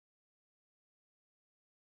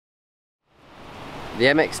The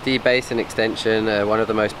MXT base and extension are one of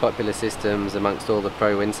the most popular systems amongst all the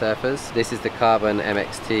pro windsurfers. This is the carbon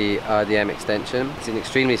MXT RDM extension. It's an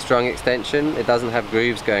extremely strong extension. It doesn't have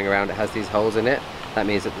grooves going around, it has these holes in it. That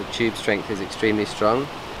means that the tube strength is extremely strong.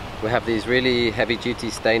 We have these really heavy duty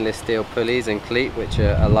stainless steel pulleys and cleat which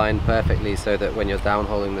are aligned perfectly so that when you're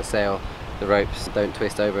downholing the sail, the ropes don't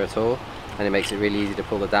twist over at all, and it makes it really easy to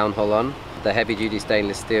pull the downhole on. The heavy duty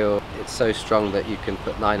stainless steel, it's so strong that you can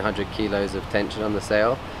put 900 kilos of tension on the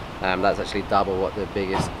sail. That's actually double what the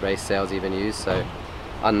biggest race sails even use, so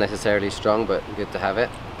unnecessarily strong but good to have it.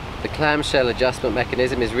 The clamshell adjustment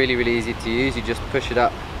mechanism is really easy to use. You just push it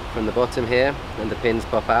up from the bottom here and the pins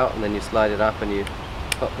pop out, and then you slide it up and you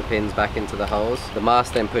pop the pins back into the holes. The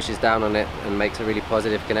mast then pushes down on it and makes a really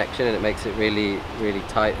positive connection, and it makes it really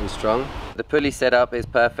tight and strong. The pulley setup is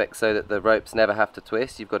perfect so that the ropes never have to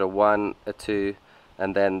twist. You've got a 1, a 2,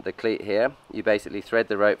 and then the cleat here. You basically thread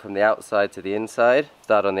the rope from the outside to the inside.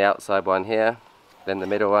 Start on the outside one here, then the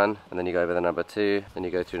middle one, and then you go over the number 2, then you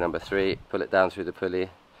go through number 3, pull it down through the pulley.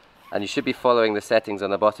 And you should be following the settings on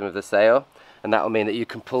the bottom of the sail, and that will mean that you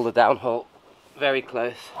can pull the downhole very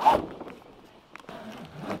close,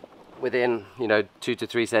 within 2 to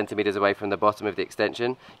 3 centimeters away from the bottom of the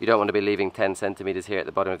extension. You don't want to be leaving 10 centimeters here at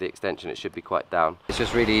the bottom of the extension. It should be quite down. It's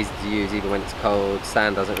just really easy to use even when it's cold.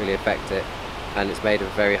 Sand doesn't really affect it, and it's made of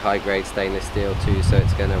very high grade stainless steel too, so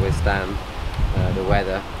it's going to withstand the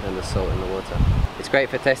weather and the salt in the water. It's great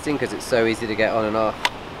for testing because it's so easy to get on and off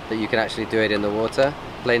that you can actually do it in the water.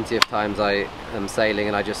 Plenty of times I am sailing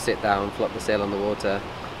and I just sit down, flop the sail on the water,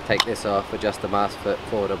 take this off, adjust the mast foot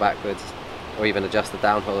forward or backwards, or even adjust the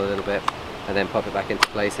downhole a little bit and then pop it back into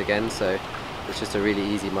place again. So it's just a really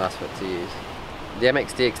easy mast foot to use. The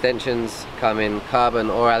MXT extensions come in carbon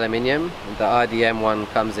or aluminium. The RDM one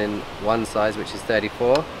comes in one size, which is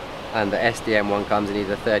 34, and the SDM one comes in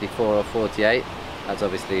either 34 or 48. That's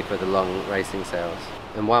obviously for the long racing sails.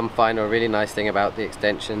 And one final really nice thing about the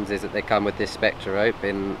extensions is that they come with this Spectra rope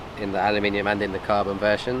in the aluminium and in the carbon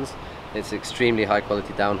versions. It's extremely high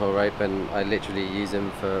quality downhole rope, and I literally use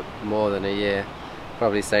them for more than a year,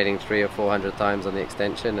 probably sailing 300 or 400 times on the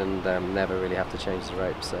extension, and never really have to change the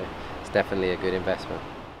rope, so it's definitely a good investment.